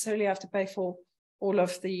don't necessarily have to pay for all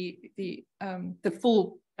of the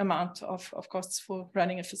full amount of costs for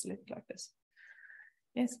running a facility like this.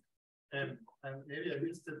 Yes. And maybe I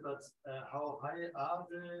missed it, but how high are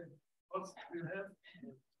the costs you have?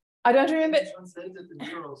 I don't remember. Translated in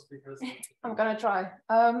euros, because I'm going to try.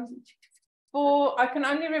 I can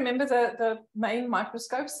only remember the main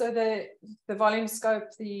microscopes, so the volume scope,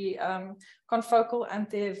 the confocal, and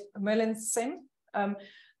the Merlin SEM.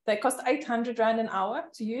 They cost 800 Rand an hour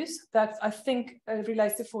to use. That I think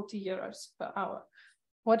relates to 40 euros per hour.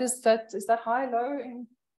 What is that? Is that high, low?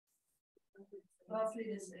 Roughly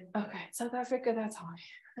the same. Okay, South Africa, that's high.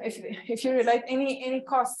 If you relate any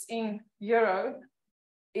costs in euro,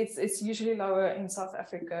 it's usually lower in South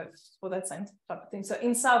Africa for that same type of thing. So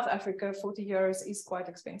in South Africa, 40 euros is quite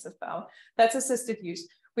expensive per hour. That's assisted use.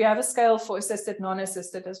 We have a scale for assisted,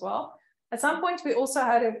 non-assisted as well. At some point, we also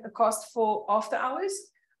had a cost for after hours,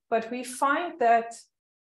 but we find that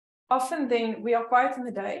often then we are quiet in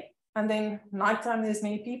the day, and then nighttime there's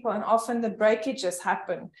many people, and often the breakages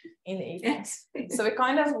happen in the evenings. So we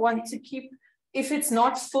kind of want to keep, if it's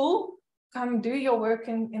not full, come do your work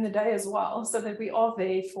in the day as well, so that we are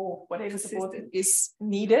there for whatever support is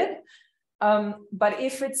needed. But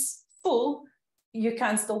if it's full, you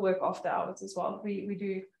can still work after hours as well. We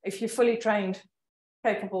do, if you're fully trained,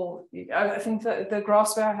 capable. I think the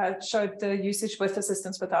graphs where I had showed the usage with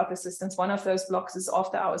assistance, without assistance. One of those blocks is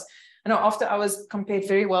after hours. And after hours compared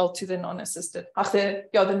very well to the non-assisted.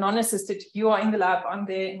 The non-assisted, you are in the lab, I'm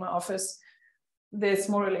there in my office. There's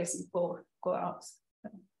more or less equal hours.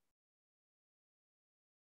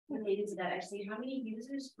 Related to that, actually, how many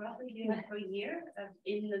users roughly do you have per year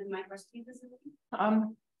in the microscopy facility?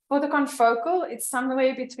 For the confocal, it's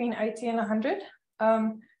somewhere between 80 and 100.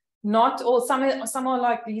 Not all, some are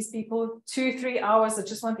like these people, 2-3 hours that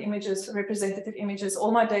just want images, representative images.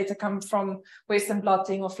 All my data come from Western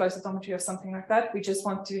blotting or flow cytometry or something like that. We just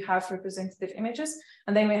want to have representative images.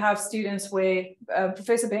 And then we have students where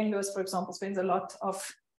Professor Ben Lewis, for example, spends a lot of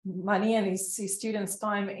money and his students'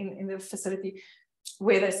 time in the facility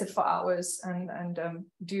where they sit for hours and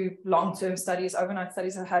do long-term studies, overnight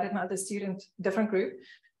studies. I had another student, different group,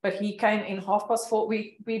 but he came in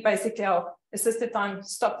 4:30. We basically, our assisted time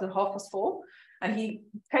stopped at 4:30, and he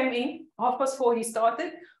came in 4:30. He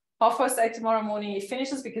started 8:30 tomorrow morning. He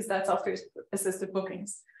finishes, because that's our first assisted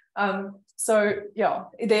bookings. So yeah,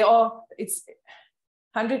 it's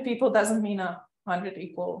 100 people doesn't mean 100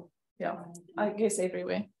 equal. Yeah, I guess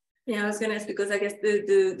everywhere. Yeah, I was going to ask, because I guess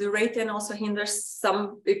the rate then also hinders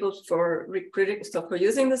some people for recruiting, so for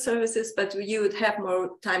using the services, but you would have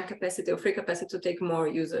more time capacity or free capacity to take more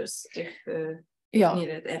users if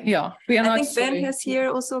needed. And yeah, we are I think Ben has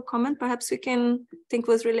here also a comment. Perhaps we can think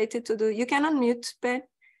was related to you can unmute, Ben.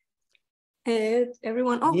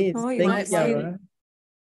 Everyone. Oh, yes, no, you thank you, Yara.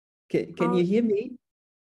 Can you hear me?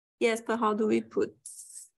 Yes, but how do we put?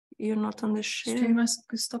 You're not on the share. Stream must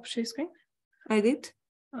stop share screen. I did.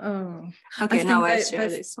 Oh, okay. Now I share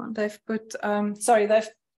this one. They've put. Sorry,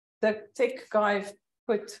 the tech guy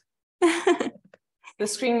put the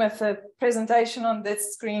screen with the presentation on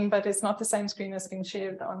this screen, but it's not the same screen as being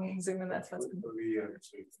shared on Zoom, and that's what's.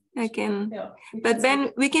 I can. Yeah, but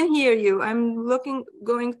Ben, we can hear you. I'm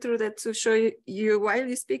going through that to show you while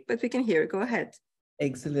you speak, but we can hear. Go ahead.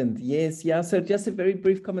 Excellent. Yes. Yeah. So just a very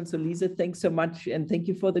brief comment. So Lize, thanks so much, and thank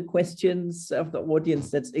you for the questions of the audience.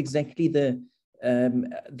 That's exactly the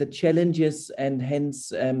challenges, and hence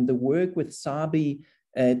the work with SABI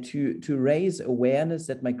to raise awareness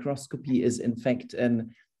that microscopy is in fact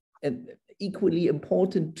an equally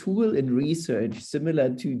important tool in research, similar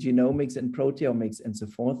to genomics and proteomics and so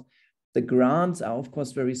forth. The grants are of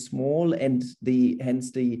course very small, and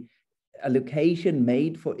hence the allocation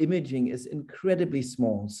made for imaging is incredibly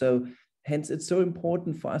small. So hence it's so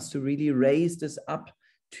important for us to really raise this up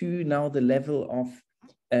to now the level of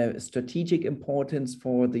strategic importance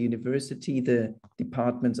for the university, the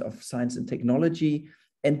departments of science and technology.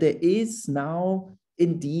 And there is now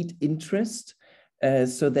indeed interest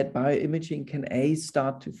so that bioimaging can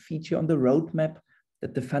start to feature on the roadmap,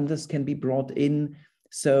 that the funders can be brought in.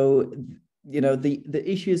 So, you know, the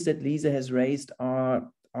issues that Lize has raised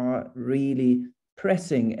are really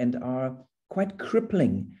pressing and are quite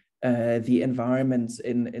crippling the environments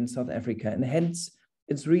in South Africa. And hence,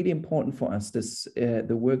 it's really important for us,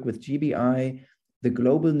 the work with GBI, the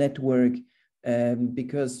global network,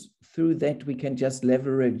 because through that we can just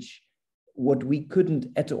leverage what we couldn't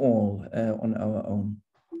at all on our own.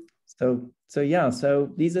 So yeah,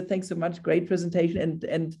 so Lize, thanks so much. Great presentation,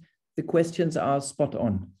 and the questions are spot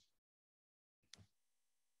on.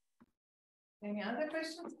 Any other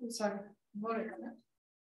questions? Sorry.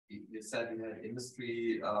 You said you had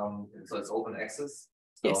industry, so it's open access.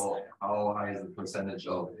 So yes. How high is the percentage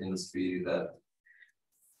of industry that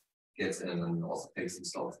gets in and also takes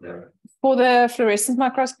themselves there? For the fluorescence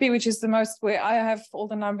microscopy, which is the most where I have all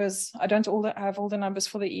the numbers, I don't have all the numbers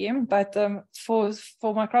for the EM, but for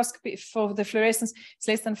microscopy, for the fluorescence, it's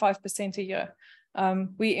less than 5% a year.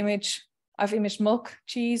 I've imaged milk,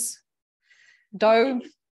 cheese, dough,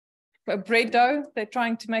 bread dough. They're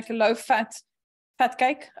trying to make a low-fat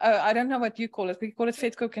cake. I don't know what you call it. We call it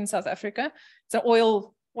vetkoek in South Africa. It's an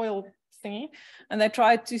oil thingy, and they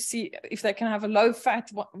tried to see if they can have a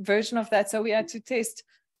low-fat version of that. So we had to test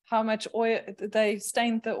how much oil. They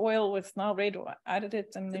stained the oil with now red, or added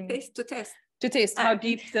it, and then to test how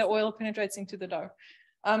deep the oil penetrates into the dough.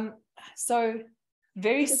 So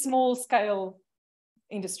very small scale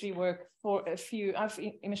industry work for a few. I've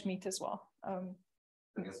imaged meat as well.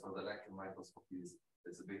 I guess for the electron microscopies,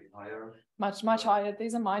 It's a bit higher. Much higher.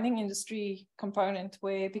 There's a mining industry component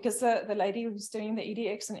where, because the lady who's doing the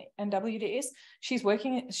EDX and WDS,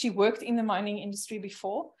 she worked in the mining industry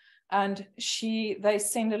before, and they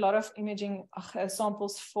send a lot of imaging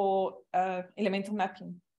samples for elemental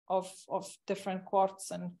mapping of different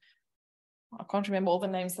quartz, and I can't remember all the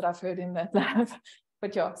names that I've heard in that lab,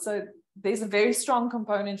 but yeah, so there's a very strong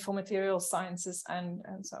component for material sciences and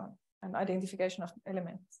so on, and identification of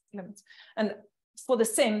elements. And for the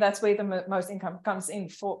SEM, that's where the most income comes in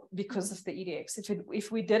because of the EDX.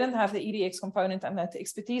 If we didn't have the EDX component and that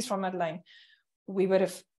expertise from Madeleine, we would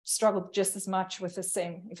have struggled just as much with the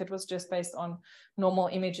SEM if it was just based on normal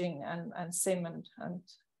imaging and SEM and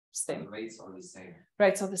STEM. The rates are the same.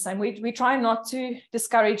 Rates are the same. We try not to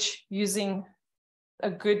discourage using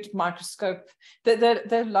a good microscope.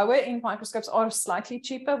 The lower end microscopes are slightly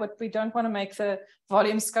cheaper, but we don't want to make the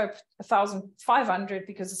volume scope 1,500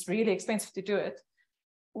 because it's really expensive to do it.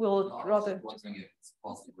 We'll rather. Wondering if it's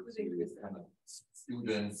possible to kind of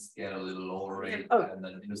students get a little lower rate and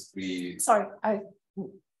then industry. Sorry,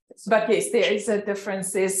 but yes, there is a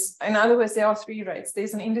difference. In other words, there are three rates.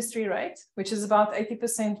 There's an industry rate, which is about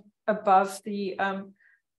 80% above the,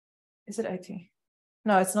 is it 80?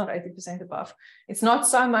 No, it's not 80% above. It's not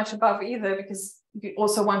so much above either, because you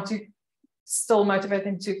also want to still motivate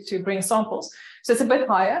them to bring samples. So it's a bit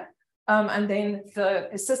higher. And then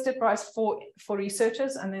the assisted price for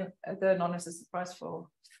researchers, and then the non-assisted price for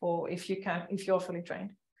if you're fully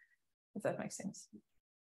trained, if that makes sense.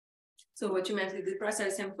 So what you meant is the price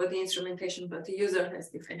is same for the instrumentation, but the user has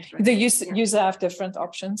different. Right? The user have different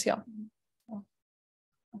options, yeah.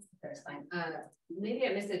 That's fine. Maybe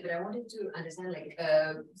I missed it, but I wanted to understand,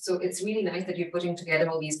 so it's really nice that you're putting together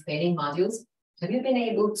all these training modules. Have you been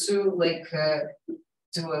able to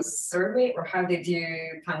do a survey, or how did you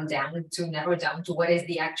come down to narrow down to what is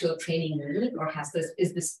the actual training need, or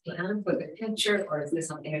is this planned for the future, or is this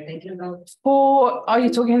something you're thinking about? Are you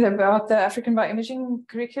talking about the African bioimaging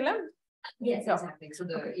curriculum? Yes, exactly. So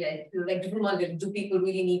do people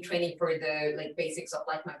really need training for the basics of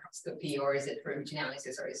light microscopy, or is it for image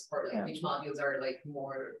analysis, or is it for which modules are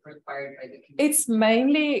more required by the community? It's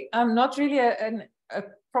mainly not really a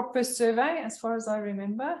proper survey, as far as I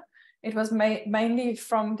remember. It was mainly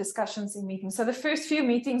from discussions in meetings. So the first few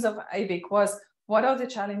meetings of ABIC was, what are the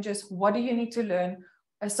challenges? What do you need to learn?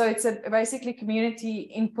 So it's basically community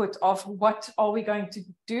input of what are we going to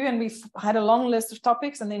do? And we've had a long list of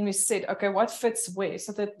topics, and then we said, okay, what fits where?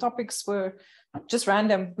 So the topics were just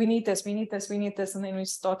random. We need this, we need this, we need this. And then we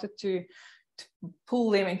started to pull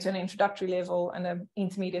them into an introductory level and an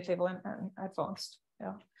intermediate level and advanced.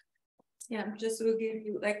 Yeah. Yeah, just to give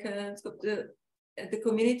you the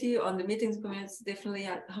community on the meetings communities, definitely.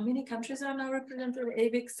 How many countries are now represented?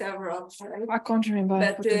 ABIC, several. Right? I can't remember.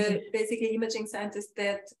 But basically, imaging scientists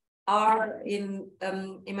that are in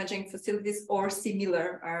imaging facilities or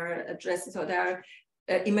similar are addressed. So there are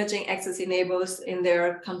imaging access enablers in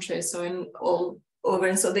their countries, so in all over.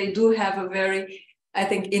 And so they do have a very, I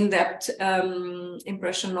think, in-depth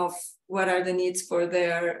impression of what are the needs for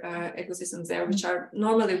their ecosystems there, which are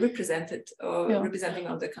normally represented or representing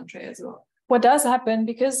on the country as well. What does happen,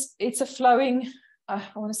 because it's a flowing,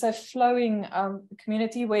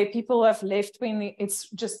 community where people have left when it's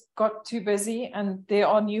just got too busy, and there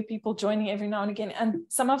are new people joining every now and again. And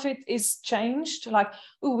some of it is changed, like,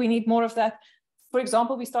 oh, we need more of that. For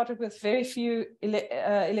example, we started with very few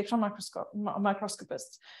electron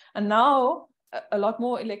microscopists, and now a lot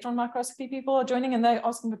more electron microscopy people are joining, and they're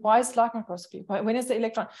asking, why is light microscopy? When is the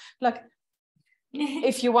electron? Like,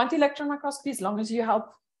 if you want electron microscopy, as long as you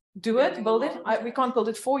help do it, build it. We can't build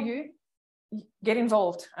it for you. Get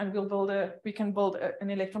involved, and we can build an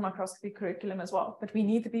electron microscopy curriculum as well. But we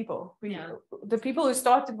need the people. The people who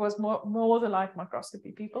started was more the light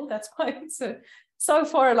microscopy people. That's why it's so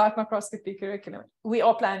far a light microscopy curriculum. We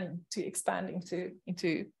are planning to expand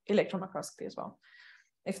into electron microscopy as well.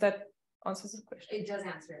 If that answers the question. It does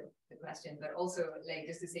answer the question, but also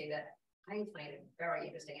just to say that I find it very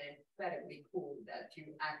interesting and incredibly cool that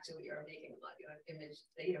you actually are making a modular image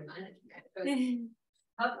data management. Because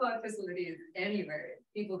how about facilities anywhere?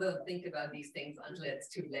 People don't think about these things until it's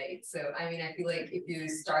too late. So I mean, I feel like if you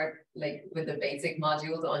start with the basic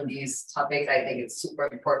modules on these topics, I think it's super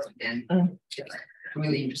important and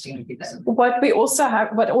really interesting to keep that. What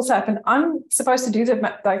also happened, I'm supposed to do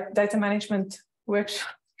the data management workshop.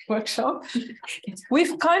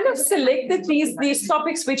 We've kind of selected these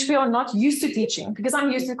topics which we are not used to teaching, because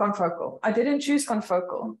I'm used to confocal. I didn't choose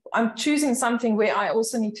confocal. I'm choosing something where I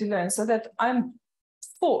also need to learn, so that I'm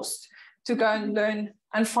forced to go and learn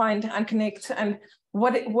and find and connect. And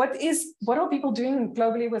what are people doing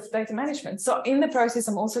globally with data management? So in the process,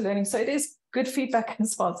 I'm also learning. So it is good feedback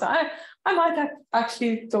as well. So I might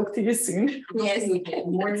actually talk to you soon. Yes, we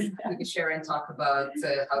can. More we can share and talk about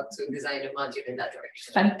how to design a module in that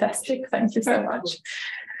direction. Fantastic. Thank you so much.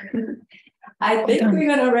 I think we're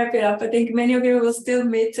going to wrap it up. I think many of you will still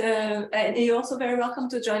meet, and you're also very welcome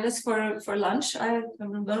to join us for lunch. I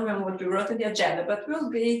don't remember what we wrote in the agenda, but we'll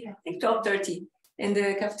be, I think, 12:30 in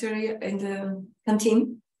the cafeteria, in the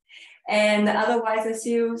canteen. And otherwise, I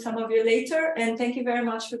see some of you later. And thank you very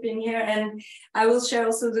much for being here. And I will share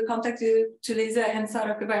also the contact to Lize and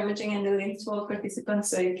Sarah for BioImaging and the links for all participants,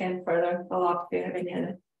 so you can further follow up if you have any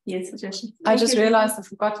other suggestions. I just realized I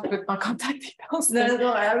forgot to put my contact details.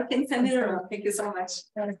 No, I can send it around. Thank you so much.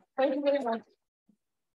 Thank you very much.